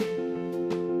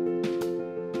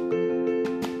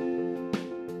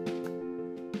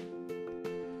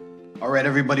All right,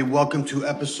 everybody, welcome to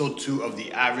episode 2 of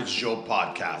the Average Joe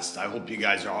podcast. I hope you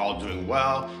guys are all doing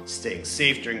well, staying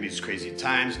safe during these crazy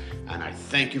times, and I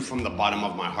thank you from the bottom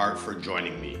of my heart for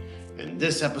joining me. In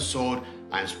this episode,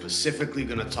 I'm specifically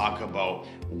going to talk about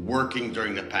working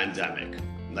during the pandemic.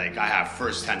 Like, I have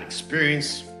firsthand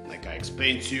experience. Like I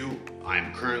explained to you,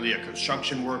 I'm currently a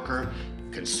construction worker,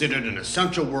 considered an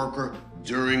essential worker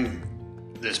during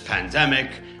this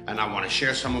pandemic, and I want to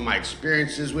share some of my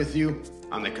experiences with you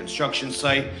on the construction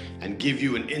site and give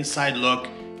you an inside look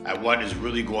at what is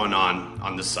really going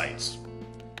on the sites.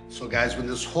 So guys, when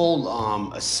this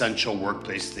whole essential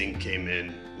workplace thing came in,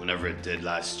 whenever it did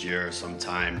last year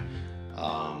sometime,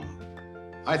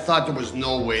 I thought there was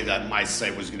no way that my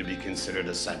site was going to be considered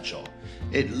essential.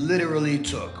 It literally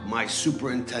took my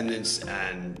superintendents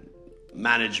and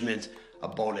management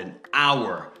about an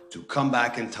hour to come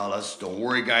back and tell us, don't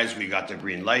worry guys, we got the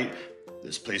green light.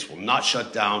 This place will not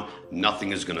shut down.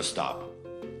 Nothing is going to stop.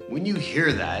 When you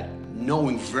hear that,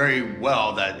 knowing very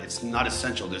well that it's not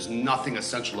essential, there's nothing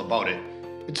essential about it,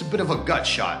 it's a bit of a gut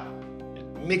shot.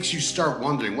 It makes you start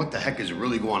wondering what the heck is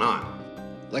really going on.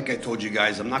 Like I told you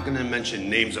guys, I'm not going to mention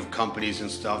names of companies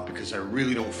and stuff because I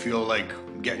really don't feel like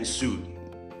getting sued.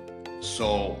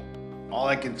 So all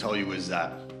I can tell you is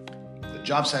that the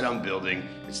job site I'm building,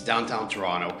 it's downtown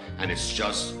Toronto, and it's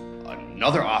just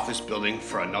another office building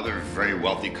for another very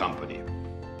wealthy company.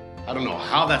 I don't know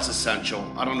how that's essential.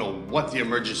 I don't know what the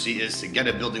emergency is to get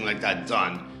a building like that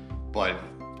done, but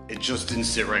it just didn't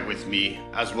sit right with me,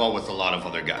 as well with a lot of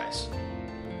other guys.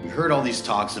 We heard all these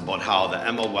talks about how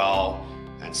the MOL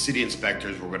and city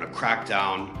inspectors were going to crack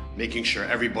down, making sure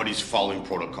everybody's following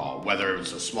protocol, whether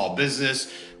it's a small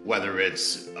business, whether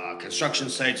it's construction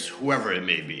sites, whoever it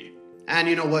may be. And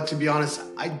you know what, to be honest,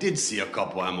 I did see a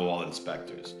couple MOL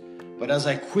inspectors. But as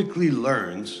I quickly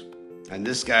learned, and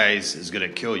this guy is gonna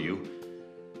kill you,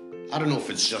 I don't know if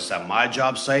it's just at my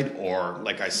job site or,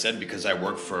 like I said, because I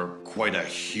work for quite a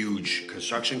huge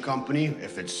construction company,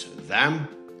 if it's them,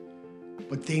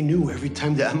 but they knew every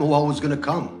time the MOL was gonna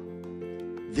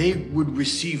come. They would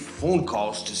receive phone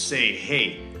calls to say,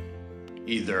 hey,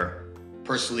 either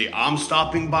personally I'm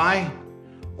stopping by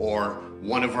or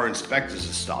one of our inspectors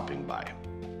is stopping by.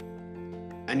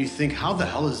 And you think, how the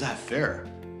hell is that fair?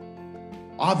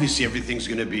 Obviously, everything's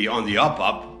going to be on the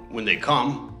up when they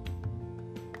come,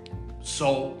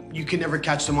 so you can never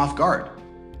catch them off guard.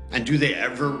 And do they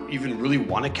ever even really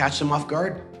want to catch them off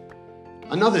guard?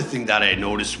 Another thing that I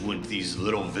noticed with these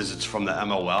little visits from the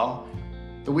MOL,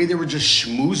 the way they were just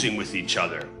schmoozing with each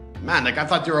other. Man, like I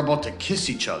thought they were about to kiss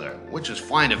each other, which is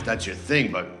fine if that's your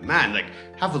thing, but man, like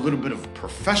have a little bit of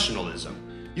professionalism.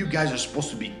 You guys are supposed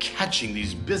to be catching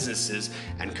these businesses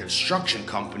and construction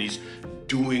companies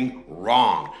doing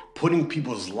wrong, putting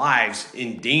people's lives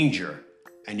in danger.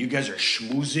 And you guys are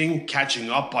schmoozing, catching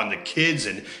up on the kids,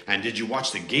 and did you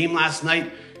watch the game last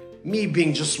night? Me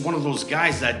being just one of those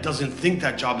guys that doesn't think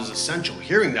that job is essential,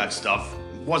 hearing that stuff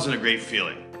wasn't a great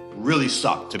feeling. Really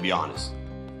sucked, to be honest.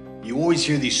 You always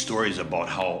hear these stories about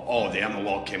how, the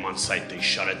MOL came on site, they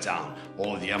shut it down.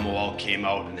 The MOL came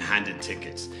out and handed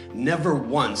tickets. Never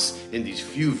once in these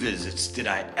few visits did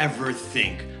I ever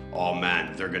think, oh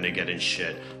man, they're gonna get in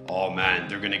shit. Oh man,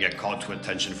 they're gonna get called to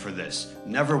attention for this.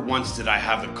 Never once did I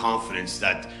have the confidence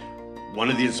that one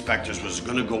of the inspectors was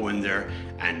gonna go in there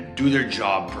and do their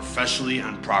job professionally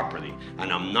and properly.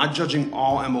 And I'm not judging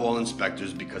all MOL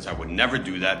inspectors because I would never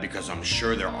do that, because I'm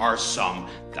sure there are some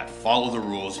that follow the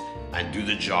rules and do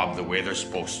the job the way they're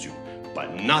supposed to,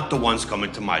 but not the ones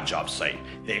coming to my job site.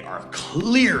 They are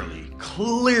clearly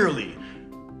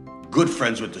good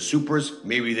friends with the supers.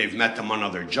 Maybe they've met them on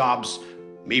other jobs.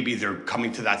 Maybe they're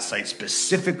coming to that site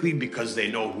specifically because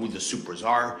they know who the supers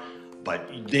are, but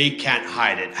they can't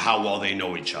hide it how well they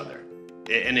know each other.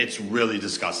 And it's really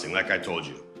disgusting, like I told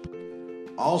you.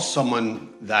 All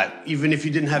someone that, even if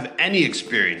you didn't have any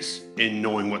experience in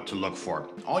knowing what to look for,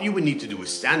 all you would need to do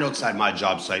is stand outside my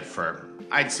job site for,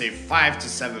 I'd say 5 to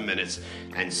 7 minutes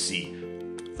and see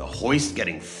the hoist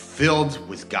getting filled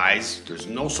with guys. There's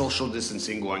no social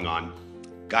distancing going on.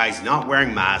 Guys not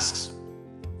wearing masks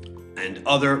and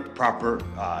other proper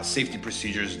safety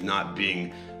procedures not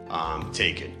being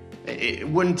taken. It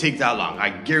wouldn't take that long. I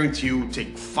guarantee you it would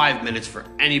take 5 minutes for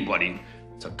anybody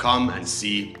to come and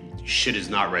see shit is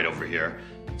not right over here.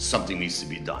 Something needs to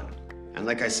be done. And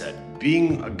like I said,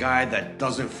 being a guy that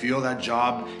doesn't feel that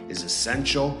job is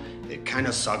essential, it kind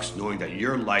of sucks knowing that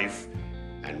your life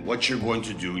and what you're going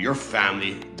to do, your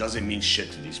family, doesn't mean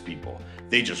shit to these people.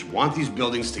 They just want these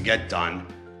buildings to get done,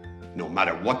 no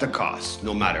matter what the cost,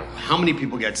 no matter how many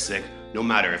people get sick, no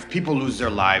matter if people lose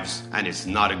their lives, and it's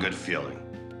not a good feeling.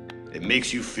 It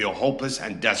makes you feel hopeless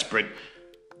and desperate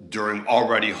during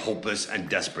already hopeless and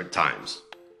desperate times.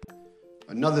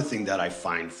 Another thing that I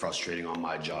find frustrating on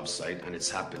my job site, and it's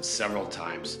happened several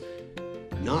times,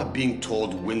 not being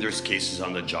told when there's cases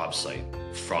on the job site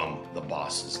from the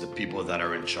bosses, the people that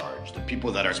are in charge, the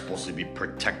people that are supposed to be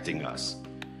protecting us.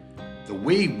 The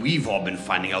way we've all been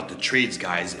finding out the trades,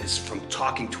 guys, is from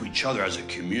talking to each other as a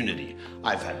community.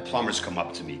 I've had plumbers come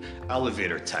up to me,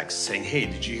 elevator techs saying, hey,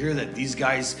 did you hear that these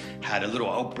guys had a little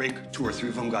outbreak? 2 or 3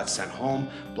 of them got sent home,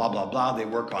 blah, blah, blah. They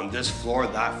work on this floor,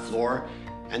 that floor.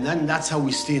 And then that's how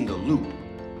we stay in the loop.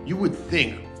 You would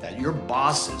think that your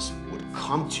bosses would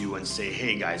come to you and say,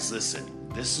 hey guys, listen,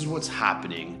 this is what's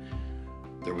happening.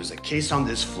 There was a case on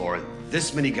this floor.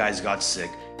 This many guys got sick.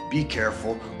 Be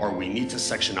careful, or we need to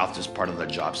section off this part of the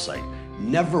job site.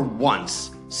 Never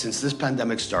once since this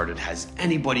pandemic started has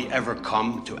anybody ever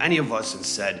come to any of us and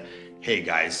said, hey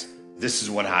guys, this is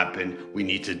what happened. We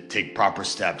need to take proper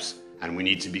steps and we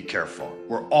need to be careful.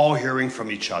 We're all hearing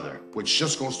from each other, which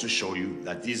just goes to show you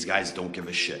that these guys don't give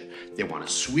a shit. They want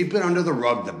to sweep it under the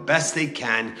rug the best they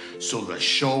can so the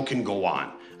show can go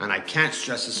on. And I can't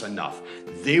stress this enough.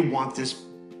 They want this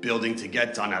building to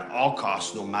get done at all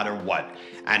costs, no matter what.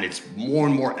 And it's more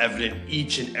and more evident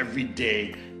each and every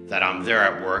day that I'm there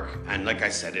at work. And like I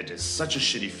said, it is such a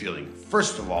shitty feeling.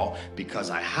 First of all,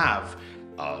 because I have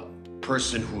a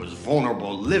person who is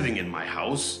vulnerable living in my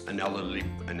house, an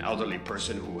elderly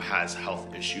person who has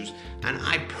health issues. And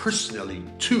I personally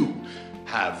too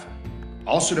have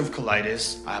ulcerative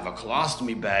colitis, I have a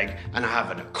colostomy bag, and I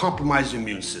have a compromised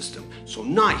immune system. So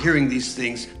not hearing these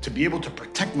things to be able to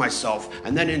protect myself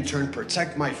and then in turn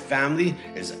protect my family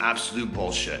is absolute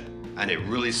bullshit. And it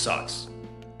really sucks.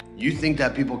 You think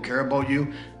that people care about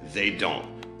you? They don't.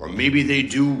 Or maybe they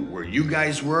do where you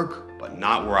guys work, but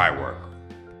not where I work.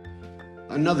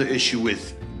 Another issue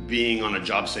with being on a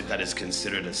job site that is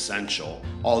considered essential,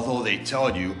 although they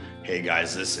tell you, hey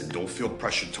guys, listen, don't feel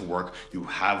pressured to work. You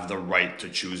have the right to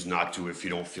choose not to if you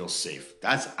don't feel safe.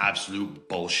 That's absolute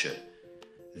bullshit.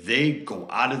 They go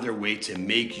out of their way to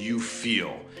make you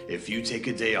feel, if you take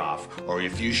a day off or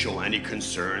if you show any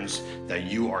concerns, that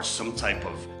you are some type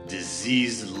of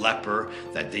diseased leper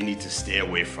that they need to stay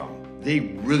away from. They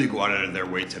really go out of their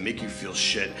way to make you feel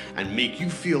shit and make you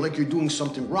feel like you're doing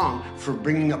something wrong for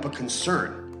bringing up a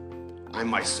concern. I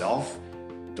myself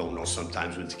don't know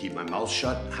sometimes when to keep my mouth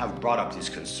shut, have brought up these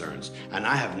concerns. And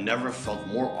I have never felt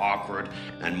more awkward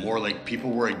and more like people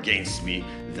were against me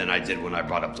than I did when I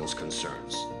brought up those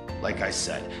concerns. Like I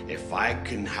said, if I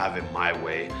can have it my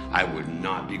way, I would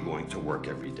not be going to work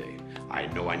every day. I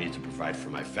know I need to provide for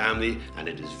my family and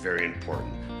it is very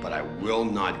important, but I will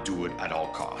not do it at all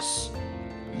costs.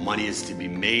 Money is to be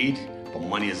made, but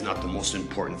money is not the most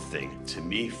important thing. To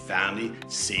me, family,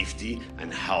 safety,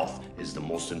 and health is the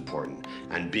most important.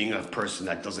 And being a person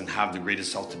that doesn't have the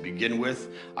greatest health to begin with,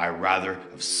 I'd rather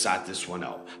have sat this one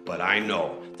out. But I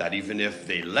know that even if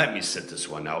they let me sit this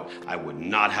one out, I would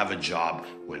not have a job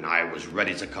when I was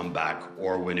ready to come back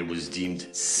or when it was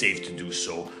deemed safe to do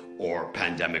so or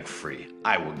pandemic free.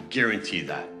 I will guarantee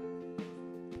that.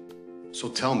 So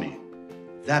tell me,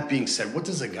 that being said, what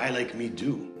does a guy like me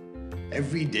do?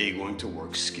 Every day going to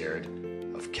work scared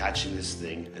of catching this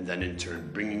thing and then in turn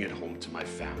bringing it home to my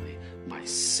family, my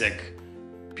sick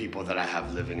people that I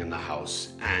have living in the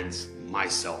house, and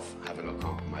myself having a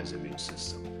compromised immune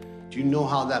system. Do you know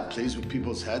how that plays with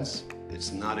people's heads?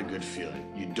 It's not a good feeling.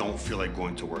 You don't feel like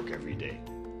going to work every day.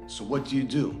 So what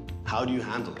do? How do you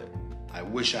handle it? I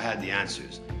wish I had the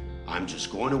answers. I'm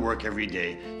just going to work every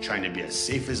day, trying to be as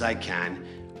safe as I can,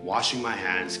 washing my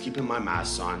hands, keeping my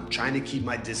mask on, trying to keep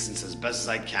my distance as best as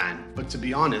I can. But to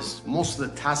be honest, most of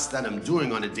the tasks that I'm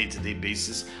doing on a day-to-day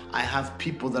basis, I have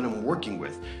people that I'm working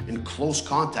with in close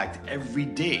contact every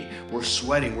day. We're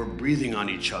sweating, we're breathing on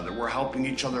each other, we're helping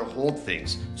each other hold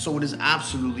things. So it is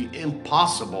absolutely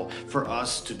impossible for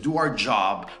us to do our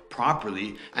job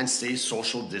properly and stay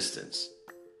social distance.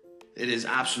 It is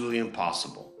absolutely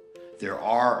impossible. There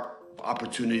are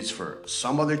opportunities for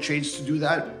some other trades to do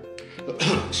that.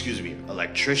 Excuse me,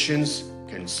 electricians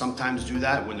can sometimes do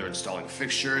that when they're installing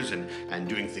fixtures and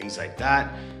doing things like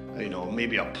that. You know,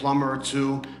 maybe a plumber or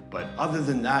two. But other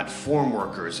than that, form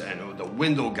workers and the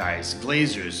window guys,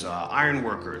 glazers, iron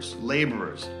workers,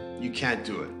 laborers, you can't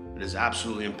do it. It is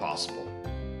absolutely impossible.